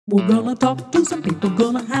We're gonna talk to some people,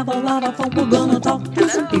 gonna have a lot of fun. We're gonna talk to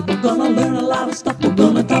some people, gonna learn a lot of stuff. We're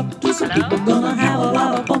gonna talk to some people, gonna have a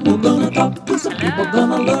lot of fun. We're gonna talk to some people,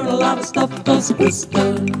 gonna learn a lot of stuff. Cause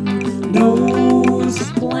Kristen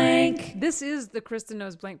knows blank. This is the Kristen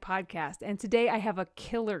Knows Blank podcast, and today I have a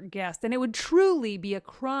killer guest, and it would truly be a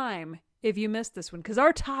crime if you missed this one, because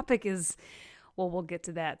our topic is... Well, we'll get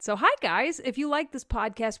to that. So, hi, guys. If you like this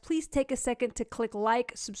podcast, please take a second to click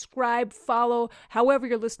like, subscribe, follow, however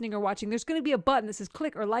you're listening or watching. There's going to be a button that says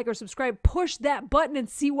click or like or subscribe. Push that button and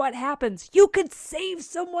see what happens. You could save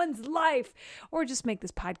someone's life or just make this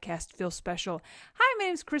podcast feel special. Hi, my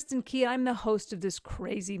name is Kristen Key, and I'm the host of this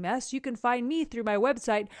crazy mess. You can find me through my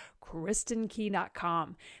website,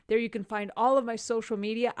 KristenKey.com. There you can find all of my social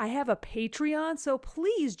media. I have a Patreon, so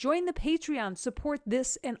please join the Patreon. Support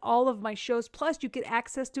this and all of my shows. Plus, you get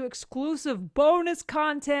access to exclusive bonus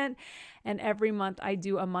content. And every month, I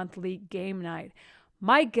do a monthly game night.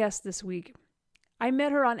 My guest this week, I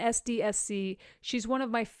met her on SDSC. She's one of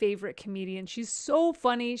my favorite comedians. She's so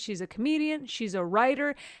funny. She's a comedian. She's a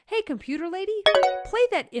writer. Hey, computer lady, play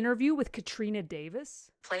that interview with Katrina Davis.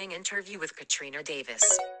 Playing interview with Katrina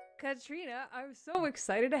Davis. Katrina, I'm so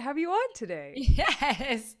excited to have you on today.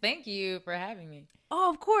 Yes, thank you for having me.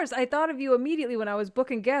 Oh, of course. I thought of you immediately when I was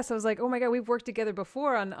booking guests. I was like, oh my God, we've worked together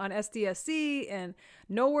before on SDSC and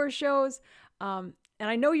Nowhere shows. And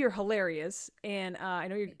I know you're hilarious, and I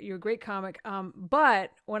know you're a great comic.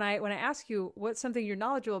 But when I ask you what's something you're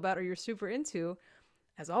knowledgeable about or you're super into,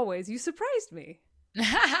 as always, you surprised me.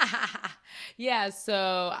 Yeah,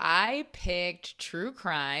 so I picked true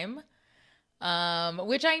crime.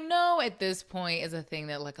 Which I know at this point is a thing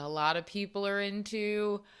that like a lot of people are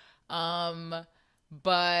into.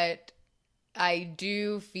 But I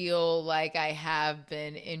do feel like I have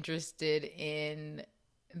been interested in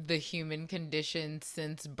the human condition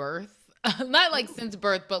since birth. Not like since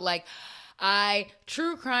birth, but like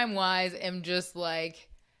true crime wise am just like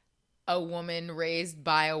a woman raised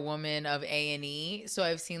by a woman of A&E. So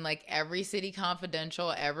I've seen like every City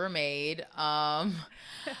Confidential ever made.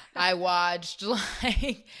 I watched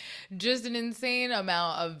like just an insane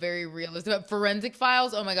amount of very realistic Forensic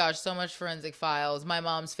Files. Oh my gosh, so much Forensic Files. My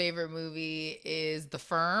mom's favorite movie is The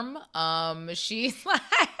Firm. She's like,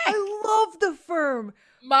 I love The Firm.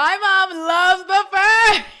 My mom loves The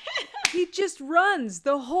Firm. He just runs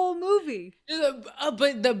the whole movie.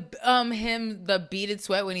 But the beaded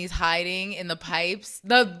sweat when he's hiding in the pipes,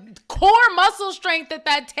 the core muscle strength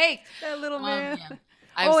that takes. That little man. Yeah.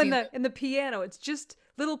 And the piano. It's just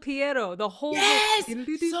little piano. The whole yes,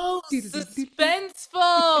 so suspenseful.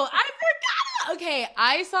 I forgot. Okay,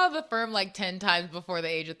 I saw The Firm like 10 times before the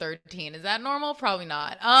age of 13. Is that normal? Probably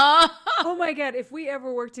not. Oh my God! If we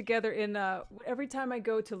ever work together every time I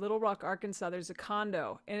go to Little Rock, Arkansas, there's a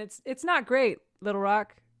condo, and it's not great. Little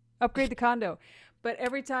Rock, upgrade the condo. But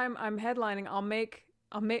every time I'm headlining,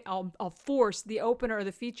 I'll force the opener or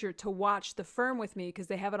the feature to watch The Firm with me because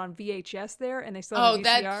they have it on VHS there, and they still have a VCR.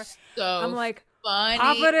 That's so I'm like, funny.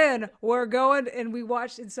 pop it in. We're going, and we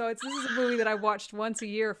watched. And so this is a movie that I watched once a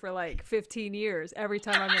year for like 15 years. Every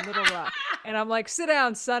time I'm in Little Rock, and I'm like, sit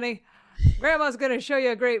down, Sonny. Grandma's gonna show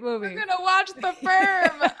you a great movie. We're gonna watch The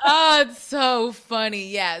Firm. Oh, it's so funny.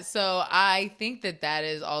 Yeah. So I think that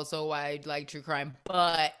is also why I like true crime.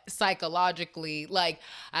 But psychologically, like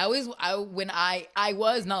I was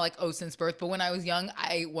not like since birth, but when I was young,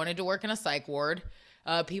 I wanted to work in a psych ward.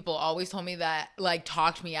 People always told me that, like,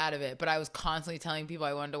 talked me out of it, but I was constantly telling people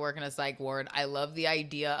I wanted to work in a psych ward. I love the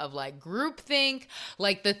idea of like groupthink,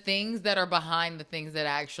 like the things that are behind the things that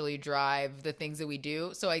actually drive the things that we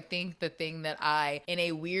do. So I think the thing that I, in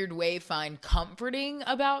a weird way, find comforting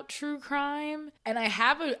about true crime, and I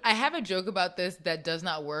have a joke about this that does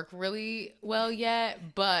not work really well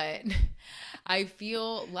yet, but I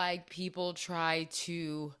feel like people try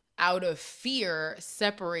to, out of fear,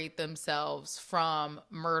 separate themselves from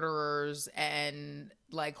murderers and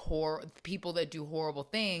like people that do horrible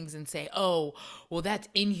things and say, oh, well, that's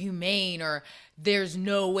inhumane, or there's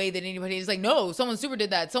no way that anybody is like, no, someone super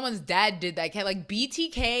did that. Someone's dad did that. Like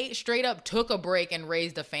BTK straight up took a break and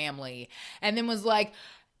raised a family and then was like,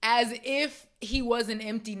 as if he was an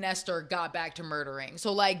empty nester, got back to murdering.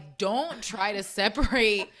 So like, don't try to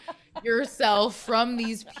separate yourself from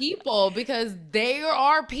these people because they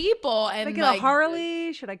are people. And like, like a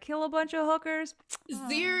Harley, should I kill a bunch of hookers?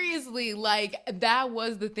 Seriously, like that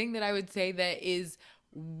was the thing that I would say that is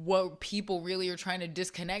what people really are trying to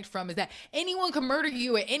disconnect from, is that anyone can murder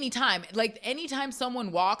you at any time. Like anytime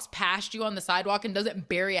someone walks past you on the sidewalk and doesn't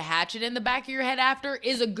bury a hatchet in the back of your head after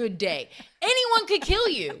is a good day. Anyone could kill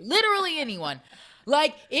you, literally anyone.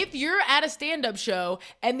 Like, if you're at a stand-up show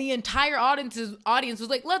and the entire audience was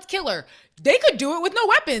like, let's kill her, they could do it with no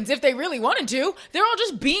weapons if they really wanted to. They're all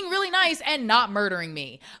just being really nice and not murdering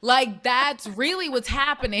me. Like, that's really what's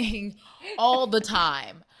happening all the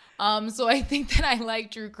time. So I think that I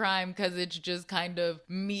like true crime because it's just kind of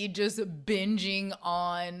me just binging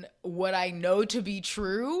on what I know to be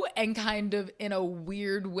true, and kind of in a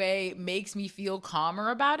weird way makes me feel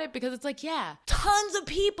calmer about it, because it's like, yeah, tons of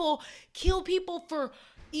people kill people for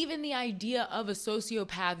even the idea of a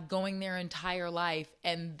sociopath going their entire life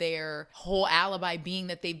and their whole alibi being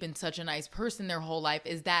that they've been such a nice person their whole life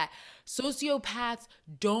is that sociopaths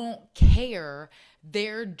don't care.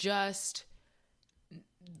 They're just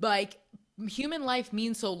like, human life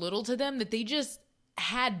means so little to them that they just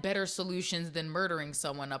had better solutions than murdering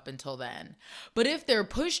someone up until then. But if they're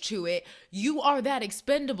pushed to it, you are that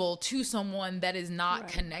expendable to someone that is not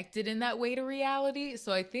connected in that way to reality.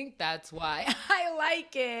 So I think that's why I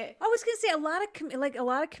like it. I was gonna say a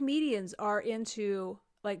lot of comedians are into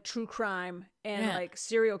like true crime and like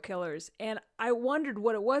serial killers, and I wondered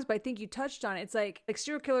what it was, but I think you touched on it. It's like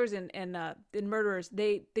serial killers and murderers,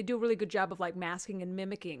 they do a really good job of like masking and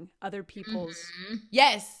mimicking other people's emotions.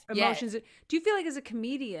 Yes. Do you feel like as a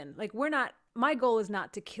comedian, like my goal is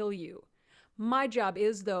not to kill you. My job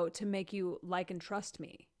is, though, to make you like and trust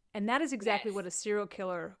me. And that is exactly what a serial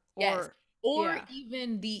killer or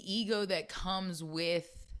even the ego that comes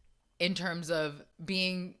with, in terms of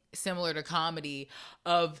being similar to comedy,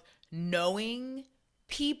 of knowing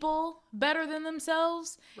people better than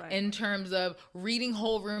themselves, in terms of reading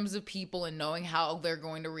whole rooms of people and knowing how they're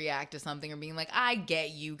going to react to something, or being like, I get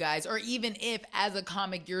you guys. Or even if, as a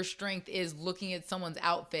comic, your strength is looking at someone's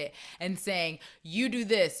outfit and saying, you do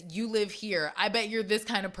this, you live here, I bet you're this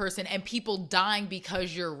kind of person, and people dying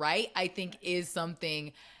because you're right, I think is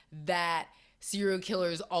something that serial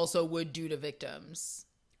killers also would do to victims.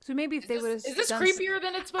 So maybe if they would have... Is this creepier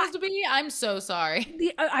than it's supposed to be? I'm so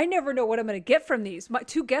sorry. I never know what I'm going to get from these. My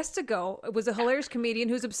 2 guests ago, it was a hilarious comedian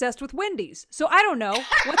who's obsessed with Wendy's. So I don't know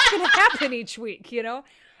what's going to happen each week, you know?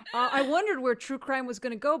 I wondered where true crime was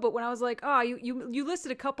going to go, but when I was like, you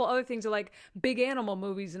listed a couple other things, like big animal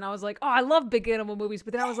movies, and I was like, I love big animal movies,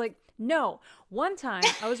 but then I was like, no. One time,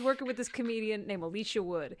 I was working with this comedian named Alicia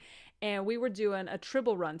Wood, and we were doing a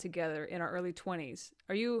Tribble run together in our early 20s.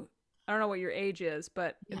 I don't know what your age is,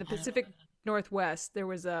 but in the Pacific Northwest, there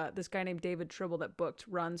was this guy named David Tribble that booked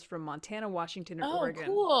runs from Montana, Washington, and Oregon. Oh,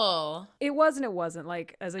 cool. It wasn't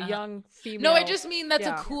like as a young female. No, I just mean that's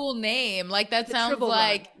a cool name. Like that sounds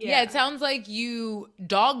like, it sounds like you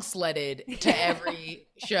dog sledded to every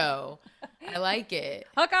show. I like it.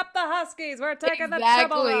 Hook up the Huskies. We're taking the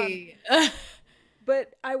Tribble run.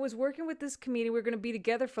 But I was working with this comedian. We were going to be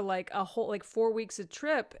together for like a whole 4 weeks a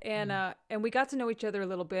trip, and we got to know each other a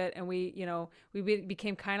little bit, and we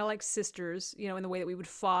became kind of like sisters, in the way that we would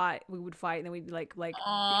fight, and then we'd be like be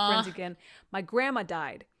friends again. My grandma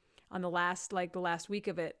died on the last week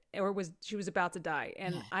of it, she was about to die,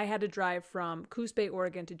 and I had to drive from Coos Bay,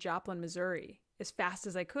 Oregon to Joplin, Missouri as fast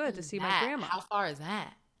as I could to see my grandma. How far is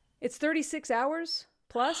that? It's 36 hours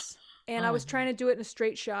plus. And I was trying to do it in a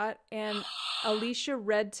straight shot. And Alicia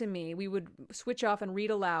read to me. We would switch off and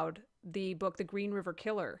read aloud the book, The Green River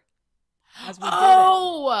Killer, as we did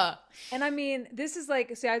it. And I mean, this is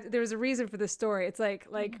like, there's a reason for this story. It's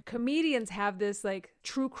like comedians have this like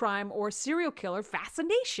true crime or serial killer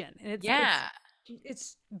fascination. And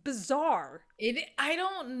it's bizarre. I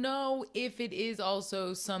don't know if it is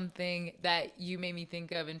also something that you made me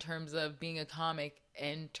think of in terms of being a comic,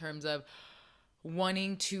 in terms of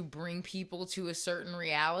wanting to bring people to a certain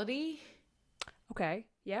reality. Okay.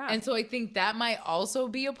 Yeah. And so I think that might also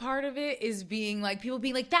be a part of it, is being like, people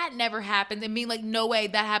being like, that never happens, and being like, no way,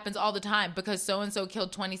 that happens all the time, because so-and-so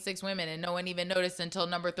killed 26 women and no one even noticed until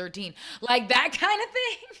number 13. Like that kind of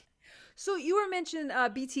thing. So you were mentioning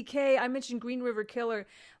BTK. I mentioned Green River Killer.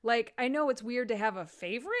 Like, I know it's weird to have a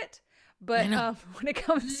favorite, but when it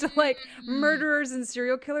comes to like murderers and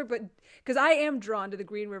serial killer, but because I am drawn to the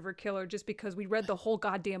Green River Killer just because we read the whole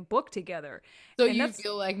goddamn book together. So you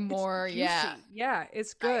feel like more, yeah,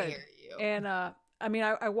 it's good. I hear you. And I mean,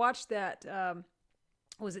 I watched that.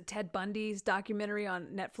 Was it Ted Bundy's documentary on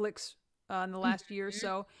Netflix in the last year or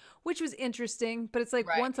so, which was interesting. But it's like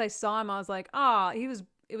once I saw him, I was like,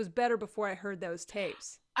 it was better before I heard those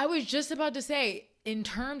tapes. I was just about to say, in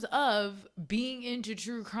terms of being into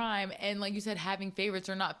true crime and, like you said, having favorites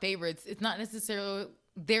or not favorites, it's not necessarily,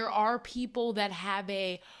 there are people that have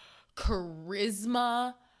a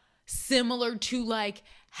charisma similar to like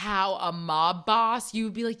how a mob boss, you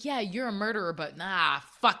would be like, yeah, you're a murderer, but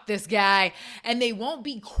fuck this guy. And they won't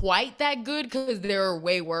be quite that good because they're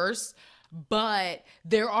way worse. but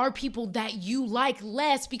there are people that you like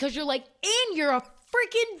less because you're like, and you're a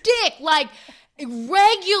freaking dick. Like,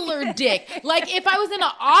 regular dick. Like, if I was in an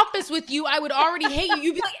office with you, I would already hate you.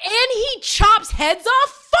 You'd be like, and he chops heads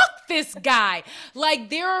off? Fuck this guy. Like,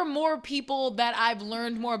 there are more people that I've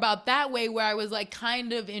learned more about that way, where I was like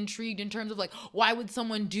kind of intrigued in terms of like, why would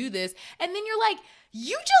someone do this? And then you're like,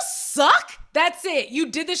 you just suck? That's it. You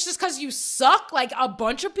did this just because you suck? Like, a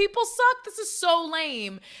bunch of people suck? This is so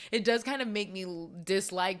lame. It does kind of make me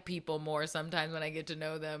dislike people more sometimes when I get to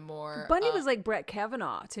know them more. Bundy was like Brett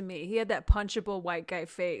Kavanaugh to me. He had that punchable white guy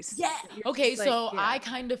face. Yeah. Okay, like, so I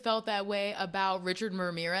kind of felt that way about Richard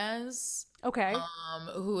Ramirez. Okay.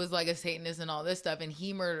 Who was like a Satanist and all this stuff, and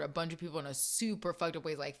he murdered a bunch of people in a super fucked up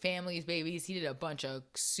ways, like families, babies. He did a bunch of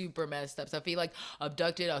super messed up stuff. He like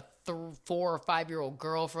abducted a 4 or 5-year-old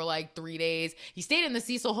girl for like 3 days. He stayed in the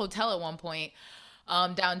Cecil Hotel at one point,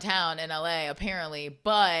 downtown in LA, apparently.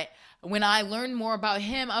 But when I learned more about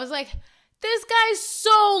him, I was like, this guy's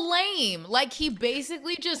so lame. Like, he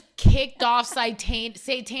basically just kicked off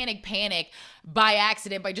satanic panic by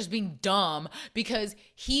accident, by just being dumb, because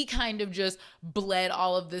he kind of just bled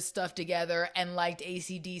all of this stuff together and liked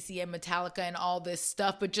AC/DC and Metallica and all this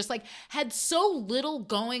stuff, but just like had so little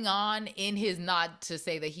going on in his, not to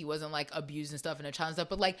say that he wasn't like abused and stuff and a child and stuff,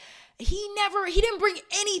 but like he didn't bring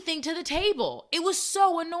anything to the table. It was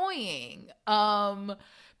so annoying.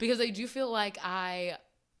 Because I do feel like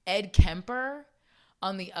Ed Kemper,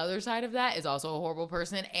 on the other side of that, is also a horrible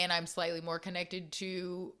person, and I'm slightly more connected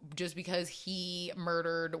to, just because he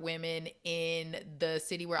murdered women in the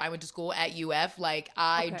city where I went to school at UF. Like,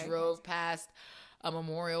 I drove past a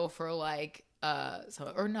memorial for like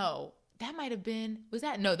that might have been,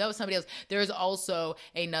 that was somebody else. There's also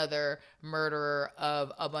another murderer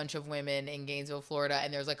of a bunch of women in Gainesville, Florida,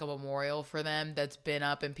 and there's like a memorial for them that's been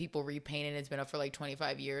up, and people repainted it. It's been up for like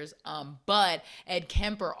 25 years. But Ed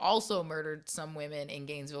Kemper also murdered some women in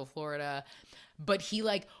Gainesville, Florida, but he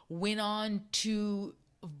like went on to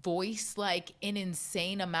voice like an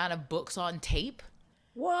insane amount of books on tape.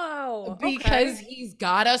 Whoa. Because he's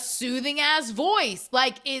got a soothing ass voice.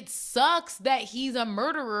 Like, it sucks that he's a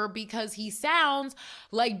murderer, because he sounds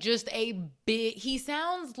like he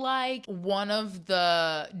sounds like one of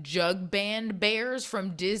the jug band bears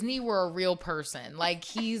from Disney were a real person. Like,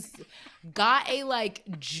 he's got a like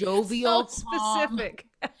jovial, so specific.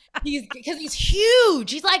 Because he's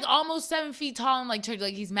huge. He's like almost 7 feet tall, and like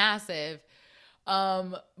he's massive.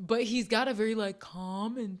 But he's got a very like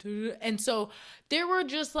calm and so there were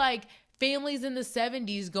just like families in the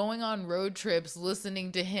 70s going on road trips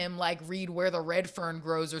listening to him like read Where the Red Fern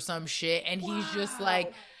Grows or some shit, and he's just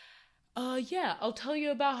like, yeah, I'll tell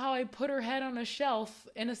you about how I put her head on a shelf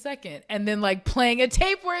in a second, and then like playing a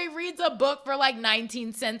tape where he reads a book for like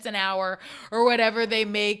 19 cents an hour or whatever they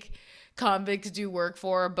make convicts do work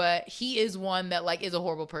for. But he is one that like is a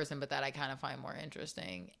horrible person, but that I kind of find more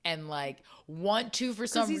interesting and like want to, for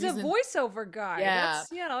some reason. He's a voiceover guy. Yeah.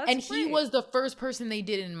 That's and great. he was the first person they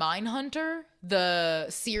did in Mindhunter, the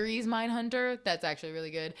series Mindhunter. That's actually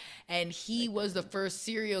really good. And he was the first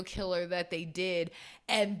serial killer that they did.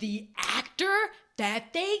 And the actor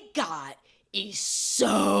that they got is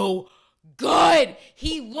so good.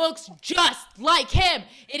 He looks just like him.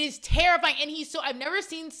 It is terrifying. And I've never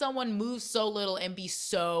seen someone move so little and be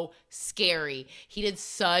so scary. He did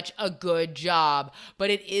such a good job.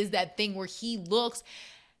 But it is that thing where he's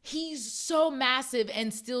so massive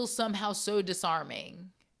and still somehow so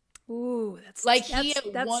disarming. Ooh, that's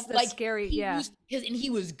scary. Yeah. And he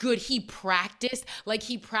was good. He practiced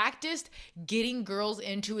getting girls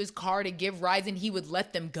into his car to give rides, and he would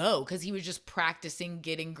let them go because he was just practicing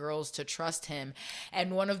getting girls to trust him.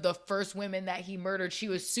 And one of the first women that he murdered, she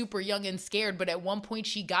was super young and scared, but at one point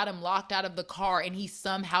she got him locked out of the car, and he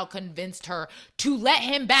somehow convinced her to let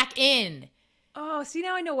him back in. Oh, see,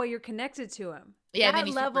 now I know why you're connected to him. Yeah, that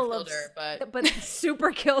level super killed her, but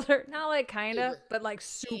super killed her. Not like kinda, but like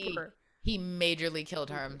super. He majorly killed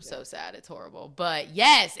her. I'm so sad. It's horrible. But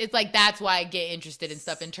yes, it's like that's why I get interested in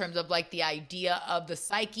stuff in terms of like the idea of the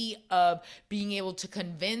psyche of being able to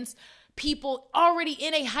convince people already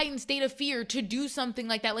in a heightened state of fear to do something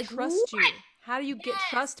like that. Like, trust you. How do you get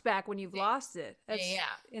trust back when you've lost it? That's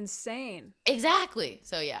insane. Exactly.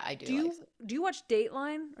 So yeah, I do. Do you watch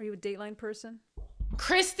Dateline? Are you a Dateline person?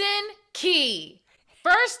 Kristen Key.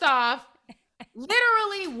 First off,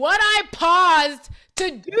 literally what I paused to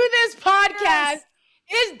do this podcast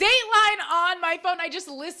is Dateline on my phone. I just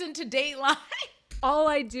listened to Dateline. All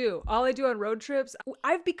I do on road trips,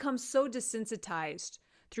 I've become so desensitized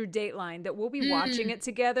through Dateline that we'll be watching it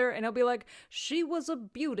together, and it'll be like, she was a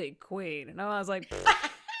beauty queen. And I was like,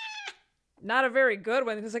 not a very good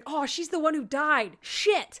one. It's like, oh, she's the one who died.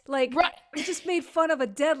 Shit. Like, Right. I just made fun of a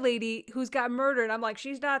dead lady who's got murdered. I'm like,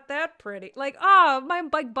 she's not that pretty. Like, oh, I'm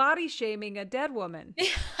like body shaming a dead woman.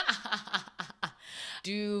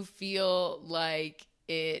 Do feel like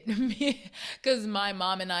it, because my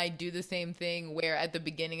mom and I do the same thing where at the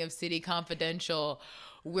beginning of City Confidential,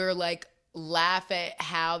 we're like, laugh at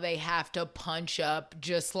how they have to punch up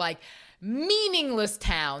just like meaningless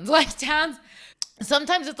towns, like towns.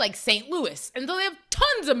 Sometimes it's like St. Louis, and so they have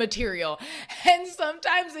tons of material. And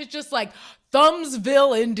sometimes it's just like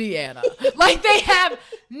Thumbsville, Indiana. Like they have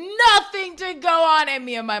nothing to go on. And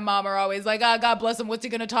me and my mom are always like, oh, God bless them. What's he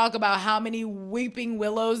going to talk about? How many weeping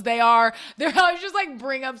willows they are? They're always just like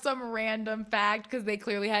bring up some random fact because they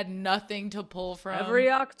clearly had nothing to pull from.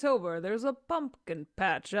 Every October, there's a pumpkin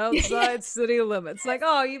patch outside city limits. Like,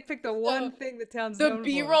 oh, you picked the one thing the town's known for. The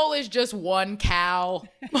B-roll is just one cow,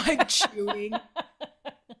 like chewing.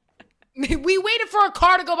 We waited for a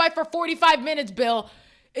car to go by for 45 minutes, Bill.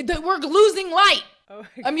 We're losing light. Oh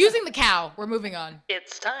I'm using the cow. We're moving on.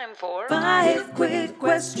 It's time for 5 quick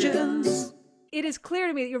questions. It is clear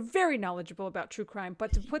to me that you're very knowledgeable about true crime,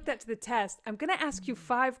 but to put that to the test, I'm going to ask you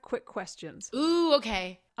 5 quick questions. Ooh,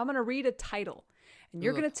 okay. I'm going to read a title, and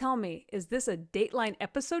you're going to tell me, is this a Dateline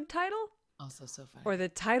episode title Also so fun. or the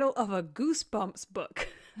title of a Goosebumps book?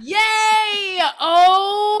 Yay!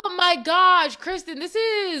 Oh my gosh, Kristen, this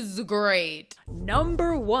is great.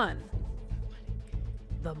 Number 1,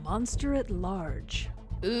 The Monster at Large.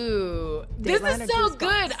 Ooh, this Dateline is or so Goosebumps?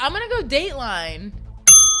 good. I'm gonna go Dateline.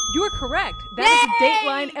 You are correct. That is a Yay!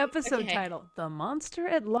 Dateline episode Okay. title. The Monster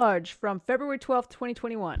at Large from February 12th,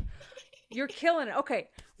 2021. You're killing it. Okay,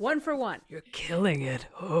 1 for 1. You're killing it.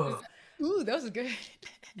 Oh. Ooh, that was good.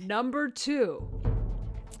 Number 2,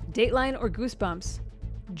 Dateline or Goosebumps,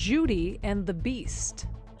 Judy and the Beast.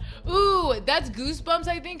 Ooh, that's Goosebumps,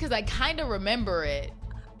 I think, because I kind of remember it.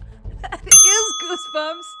 That is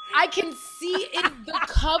Goosebumps. I can see it. The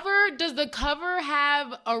cover. Does the cover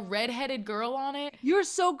have a redheaded girl on it? You're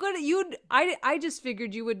so good at you. I just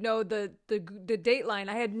figured you would know the Dateline.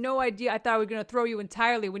 I had no idea. I thought I was gonna throw you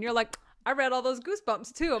entirely when you're like, I read all those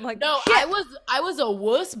Goosebumps too. I'm like, No, shit. I was a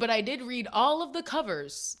wuss, but I did read all of the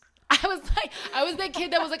covers. I was that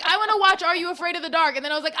kid that was like, I want to watch Are You Afraid of the Dark? And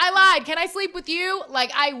then I was like, I lied. Can I sleep with you?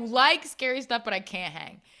 Like, I like scary stuff, but I can't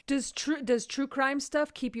hang. Does true crime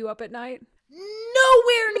stuff keep you up at night?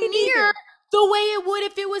 Nowhere near the way it would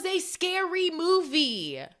if it was a scary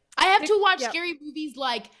movie. I have to watch scary movies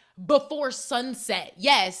like before sunset.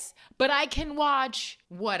 Yes, but I can watch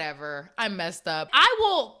whatever. I'm messed up. I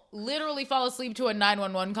will literally fall asleep to a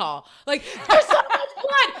 911 call. Like, there's so much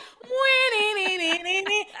blood.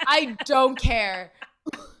 I don't care.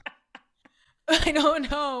 I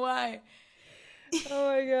don't know why. Oh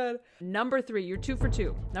my god. Number 3, you're 2 for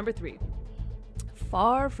 2. Number 3,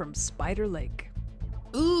 Far from Spider Lake.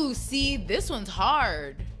 Ooh, see, this one's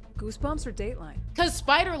hard. Goosebumps or Dateline? Because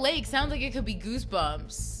Spider Lake sounds like it could be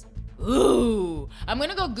Goosebumps. Ooh, I'm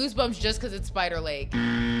gonna go Goosebumps just because it's Spider Lake.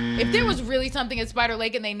 If there was really something at Spider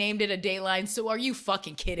Lake and they named it a Dateline, so are you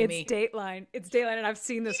fucking kidding me? It's Dateline. It's Dateline, and I've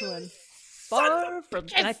seen this one. Far from,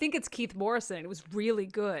 and I think it's Keith Morrison. It was really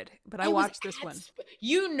good, but I watched this one.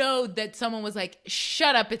 You know that someone was like,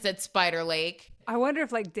 shut up, it's at Spider Lake. I wonder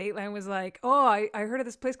if like Dateline was like, oh, I heard of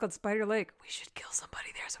this place called Spider Lake. We should kill somebody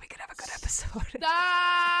there so we can have a good episode.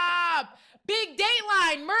 Stop! Big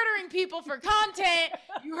Dateline murdering people for content.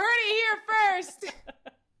 You heard it here first.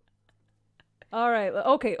 All right.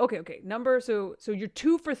 Okay. So you're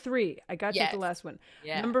 2 for 3. I got you at the last one.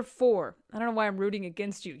 Yeah. Number 4. I don't know why I'm rooting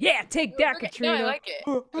against you. Yeah, take that, Katrina. No, I like it.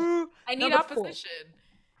 I need Number opposition.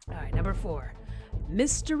 4. All right, number 4.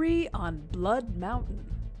 Mystery on Blood Mountain.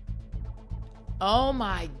 Oh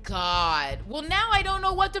my God. Well, now I don't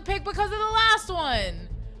know what to pick because of the last one.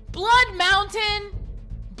 Blood Mountain.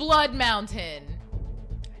 Blood Mountain.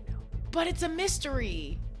 I know. But it's a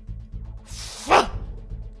mystery.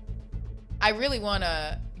 I really want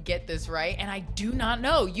to get this right, and I do not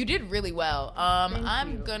know. You did really well.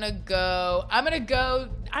 I'm gonna go.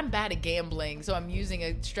 I'm bad at gambling, so I'm using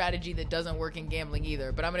a strategy that doesn't work in gambling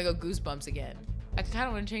either. But I'm gonna go Goosebumps again. I kind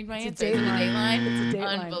of want to change my answer. It's a Dateline. Dateline? It's a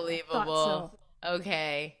Dateline. Unbelievable. Thought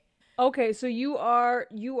Okay. Okay, so you are.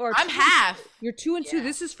 I'm half. You're 2 and 2. Yeah.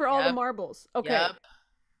 This is for all the marbles. Okay. Yep.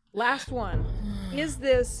 Last one. Is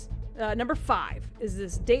this number 5? Is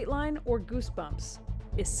this Dateline or Goosebumps?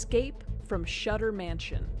 Escape from Shutter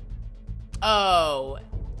Mansion. Oh,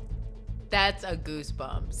 that's a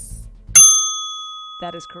Goosebumps.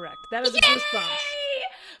 That is correct. That is a Goosebumps.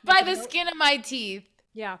 By the skin of my teeth.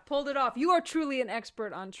 Yeah, pulled it off. You are truly an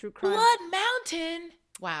expert on true crime. Blood Mountain.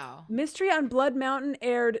 Wow. Mystery on Blood Mountain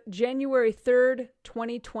aired January 3rd,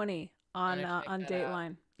 2020 on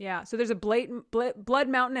Dateline. Yeah, so there's a Blood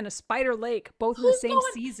Mountain and a Spider Lake, both in the same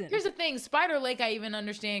season. Here's the thing, Spider Lake I even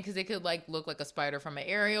understand because it could like look like a spider from an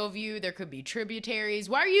aerial view. There could be tributaries.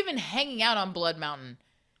 Why are you even hanging out on Blood Mountain?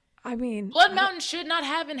 I mean, Blood Mountain should not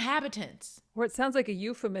have inhabitants. Or it sounds like a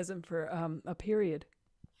euphemism for a period.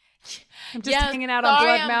 I'm just hanging out on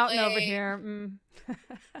Blood Mountain over here.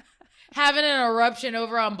 Having an eruption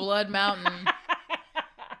over on Blood Mountain.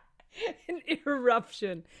 An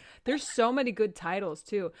eruption. There's so many good titles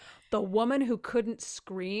too. The Woman Who Couldn't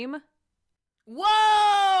Scream.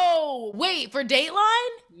 Whoa! Wait, for Dateline?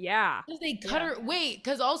 Yeah. They cut her. Wait,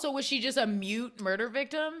 because also was she just a mute murder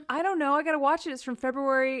victim? I don't know. I gotta watch it. It's from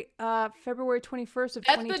February 21st of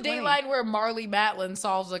 2020. That's the Dateline where Marley Matlin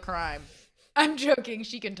solves a crime. I'm joking.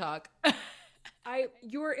 She can talk.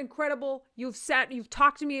 You're incredible. You've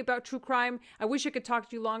talked to me about true crime. I wish I could talk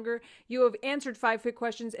to you longer. You have answered 5 quick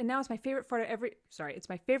questions, and now it's my favorite part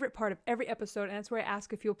of every episode, and that's where I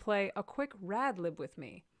ask if you'll play a quick rad lib with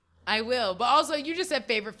me. I will, but also you just said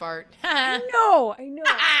favorite fart. I know.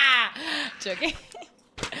 Joking.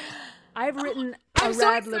 I've written I'm a so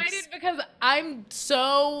rad lib. excited because I'm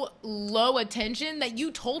so low attention that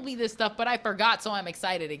you told me this stuff, but I forgot, so I'm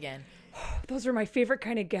excited again. Those are my favorite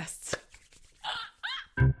kind of guests.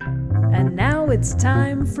 And now it's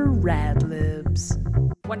time for rad libs.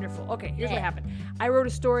 Wonderful. Okay, here's what happened. I wrote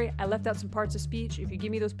a story. I left out some parts of speech. If you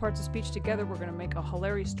give me those parts of speech together, we're going to make a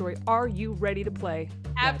hilarious story. Are you ready to play?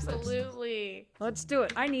 Absolutely. Let's do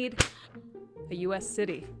it. I need a U.S.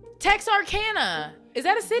 city. Texarkana. Is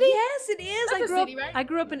that a city? Yes, it is. Right? I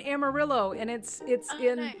grew up in Amarillo, and it's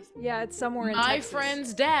nice. It's somewhere in My Texas.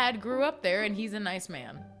 friend's dad grew up there, and he's a nice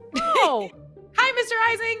man. Oh. Hi, Mr.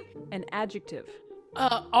 Ising. An adjective.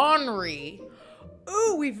 Ornery.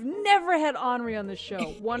 Ooh, we've never had ornery on the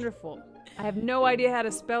show. Wonderful. I have no idea how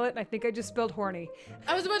to spell it, and I think I just spelled horny.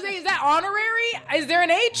 I was about to say, is that honorary? Is there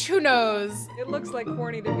an H? Who knows? It looks like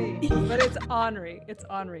horny to me, but it's ornery. It's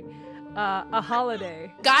ornery. A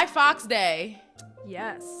holiday. Guy Fawkes Day.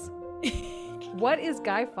 Yes. What is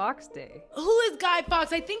Guy Fawkes Day? Who is Guy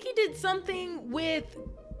Fawkes? I think he did something with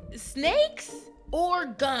snakes or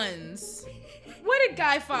guns. What did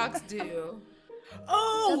Guy Fawkes do?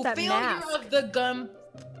 Oh, failure mask. Of the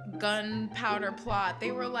gunpowder plot.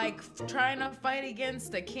 They were like trying to fight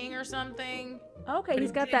against the king or something. Okay,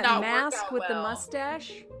 he's got that mask with the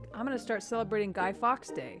mustache. I'm gonna start celebrating Guy Fawkes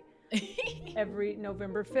Day every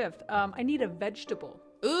November 5th. I need a vegetable.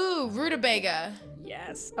 Ooh, rutabaga.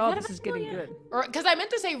 Yes. Oh, this is getting good. Or because I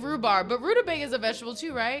meant to say rhubarb, but rutabaga is a vegetable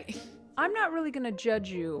too, right? I'm not really going to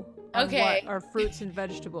judge you on what are fruits and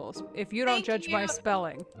vegetables if you don't judge my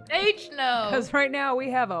spelling. H no. Because right now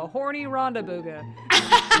we have a horny rondabooga.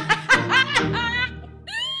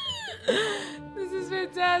 This is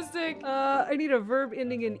fantastic. I need a verb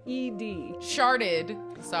ending in ED. Sharded.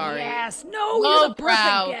 Sorry. Yes. No, you're the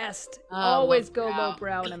perfect guest. Always go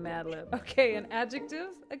lowbrow in a Mad Lib. Okay, an adjective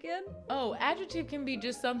again? Oh, adjective can be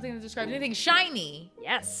just something that describes anything. Shiny.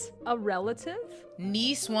 Yes. A relative?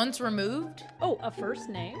 Niece once removed. Oh, a first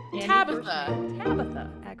name? Tabitha.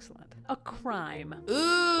 Tabitha. Excellent. A crime.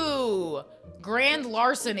 Ooh, grand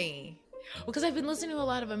larceny. Well, because I've been listening to a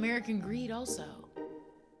lot of American Greed also.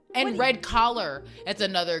 And Red Collar. It's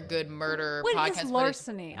another good murder podcast. What is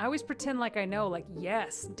larceny? I always pretend like I know, like,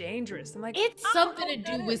 yes, dangerous. I'm like, it's something to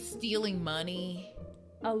do with stealing money.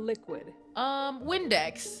 A liquid.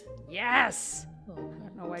 Windex. Yes. I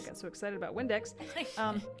don't know why I got so excited about Windex.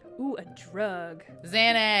 Ooh, a drug.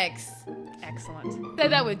 Xanax. Excellent.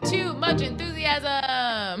 Said that with too much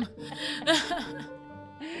enthusiasm.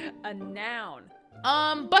 A noun.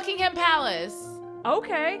 Buckingham Palace.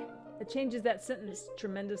 Okay. It changes that sentence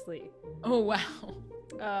tremendously. Oh, wow.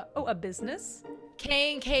 A business.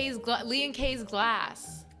 Lee and K's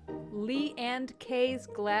Glass. Lee and K's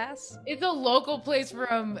Glass? It's a local place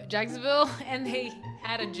from Jacksonville, and they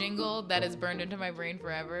had a jingle that is burned into my brain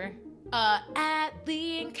forever. At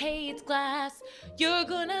Lee and K's Glass, you're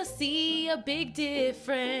gonna see a big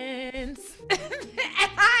difference. And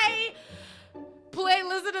I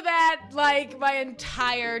listen to that like my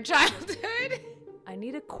entire childhood. I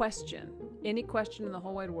need a question. Any question in the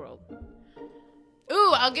whole wide world.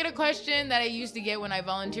 Ooh, I'll get a question that I used to get when I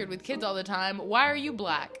volunteered with kids all the time. Why are you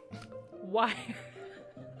black? Why?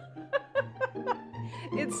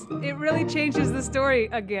 It really changes the story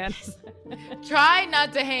again. Try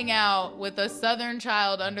not to hang out with a Southern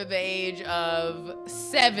child under the age of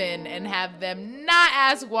 7 and have them not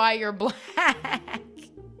ask why you're black.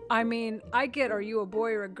 I mean, I get, are you a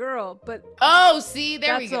boy or a girl? But oh, see,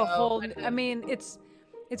 there we go. That's a whole. I mean, it's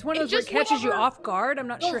It's one of those where it catches you off guard. I'm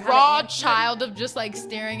not sure how raw to child of just like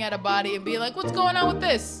staring at a body and being like, what's going on with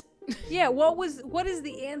this? Yeah, what is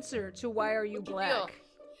the answer to why are you black?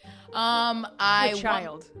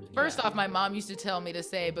 First off, my mom used to tell me to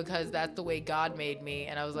say because that's the way God made me,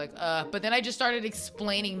 and I was like, but then I just started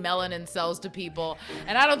explaining melanin cells to people,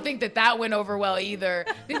 and I don't think that went over well either.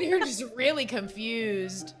 They were just really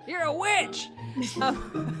confused. You're a witch.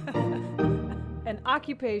 An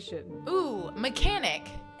occupation. Ooh, mechanic.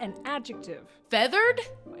 An adjective. Feathered?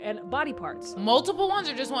 And body parts. Multiple ones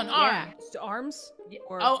or just one arm? Yeah. Arms?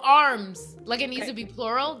 Or arms. Like it needs to be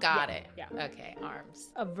plural? Got it. Yeah. Okay, arms.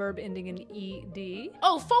 A verb ending in ed.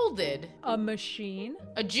 Oh, folded. A machine.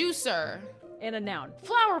 A juicer. And a noun.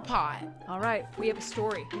 Flower pot. All right, we have a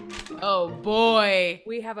story. Oh, boy.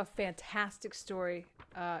 We have a fantastic story,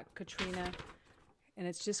 Katrina, and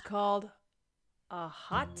it's just called A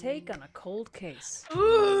Hot Take on a Cold Case.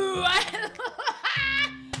 Ooh.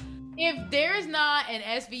 If there's not an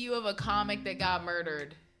SVU of a comic that got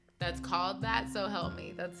murdered that's called that, so help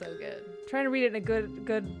me. That's so good. Trying to read it in a good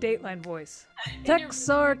Dateline voice.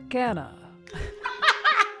 Texarkana.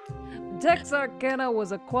 Texarkana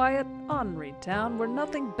was a quiet, ornery town where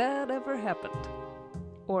nothing bad ever happened.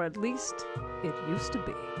 Or at least, it used to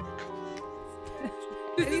be.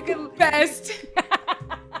 This is the best.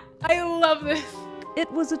 I love this. It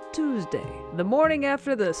was a Tuesday, the morning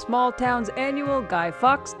after the small town's annual Guy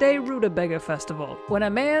Fawkes Day Rutabaga Festival, when a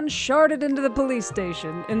man sharded into the police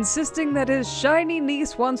station, insisting that his shiny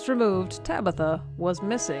niece once removed, Tabitha, was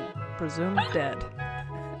missing, presumed dead.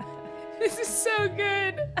 This is so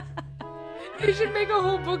good. You should make a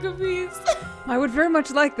whole book of these. I would very much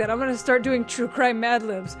like that. I'm going to start doing true crime Mad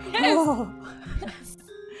Libs. Yes. Oh.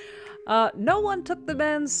 No one took the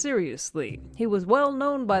man seriously. He was well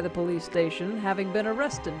known by the police station, having been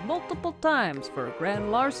arrested multiple times for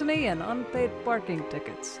grand larceny and unpaid parking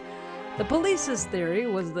tickets. The police's theory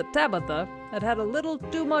was that Tabitha had had a little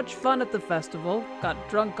too much fun at the festival, got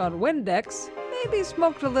drunk on Windex, maybe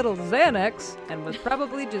smoked a little Xanax, and was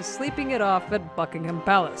probably just sleeping it off at Buckingham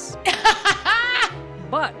Palace.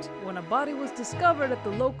 But when a body was discovered at the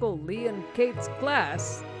local Lee and Kate's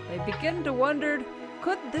Glass, they began to wonder,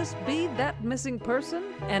 could this be that missing person?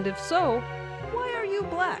 And if so, why are you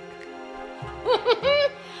black?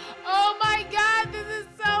 Oh my God, this is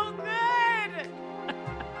so good!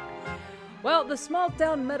 Well, the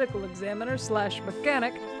small-town medical examiner /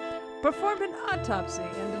 mechanic performed an autopsy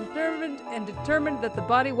and determined that the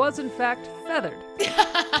body was in fact feathered.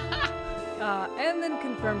 And then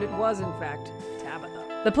confirmed it was in fact Tabitha.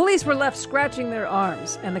 The police were left scratching their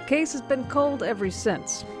arms, and the case has been cold ever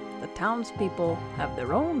since. The townspeople have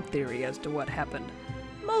their own theory as to what happened.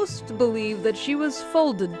 Most believe that she was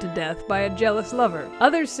folded to death by a jealous lover.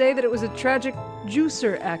 Others say that it was a tragic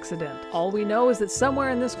juicer accident. All we know is that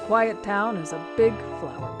somewhere in this quiet town is a big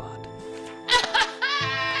flower pot.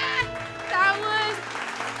 That was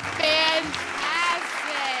fantastic.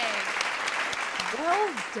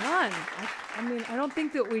 Well done. I mean, I don't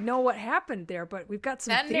think that we know what happened there, but we've got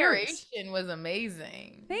some That theories. narration was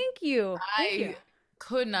amazing. Thank you. Thank you. I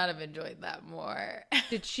could not have enjoyed that more.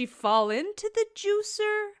 Did she fall into the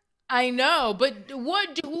juicer? I know, but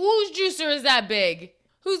whose juicer is that big?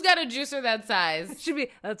 Who's got a juicer that size? It should be,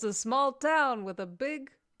 that's a small town with a big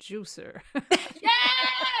juicer.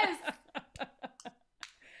 Yes!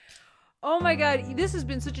 Oh my God, this has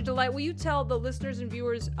been such a delight. Will you tell the listeners and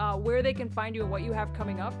viewers where they can find you and what you have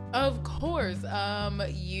coming up? Of course.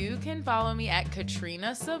 You can follow me at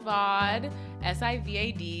Katrina Savad,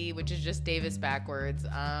 SIVAD, which is just Davis backwards.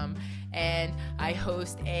 And I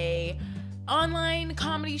host a online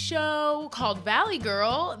comedy show called Valley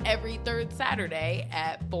Girl every third Saturday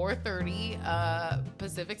at 4:30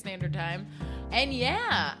 Pacific Standard Time. And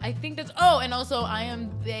yeah, I think that's, and also I am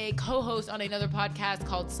the co-host on another podcast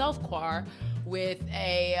called Self-Quar with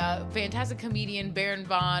a fantastic comedian, Baron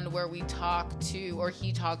Vaughn, where he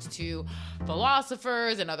talks to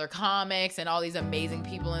philosophers and other comics and all these amazing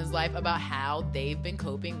people in his life about how they've been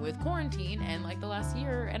coping with quarantine and like the last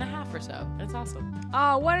year and a half or so. It's awesome.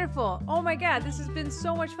 Oh, wonderful. Oh my God, this has been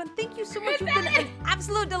so much fun. Thank you so much. You've been an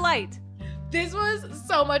absolute delight. This was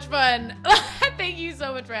so much fun. Thank you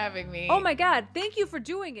so much for having me. Oh my God, thank you for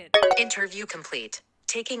doing it. Interview complete.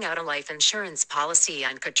 Taking out a life insurance policy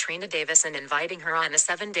on Katrina Davis and inviting her on a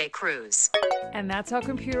 7-day cruise. And that's how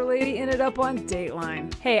Computer Lady ended up on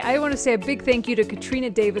Dateline. Hey, I want to say a big thank you to Katrina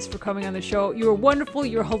Davis for coming on the show. You were wonderful.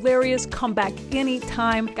 You're hilarious. Come back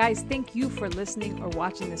anytime. Guys, thank you for listening or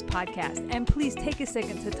watching this podcast. And please take a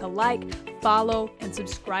second to like, follow, and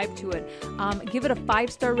subscribe to it. Give it a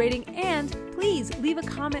 5-star rating and please please leave a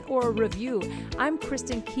comment or a review. I'm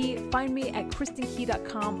Kristen Key. Find me at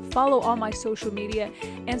kristenkey.com. Follow all my social media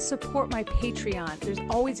and support my Patreon. There's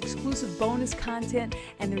always exclusive bonus content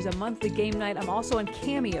and there's a monthly game night. I'm also on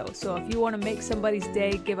Cameo. So if you want to make somebody's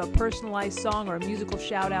day, give a personalized song or a musical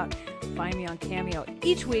shout out, find me on Cameo.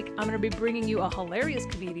 Each week, I'm going to be bringing you a hilarious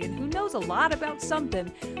comedian who knows a lot about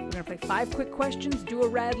something. We're going to play 5 quick questions, do a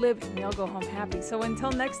rad lib, and they all go home happy. So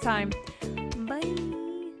until next time, bye.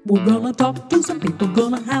 We're gonna talk to some people,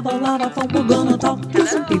 gonna have a lot of fun. We're gonna talk to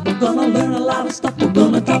some people, gonna learn a lot of stuff. We're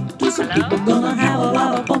gonna talk to some people, gonna have a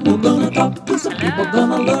lot of fun. We're gonna talk to some people,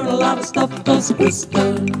 gonna learn a lot of stuff. 'Cause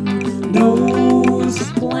Kristen knows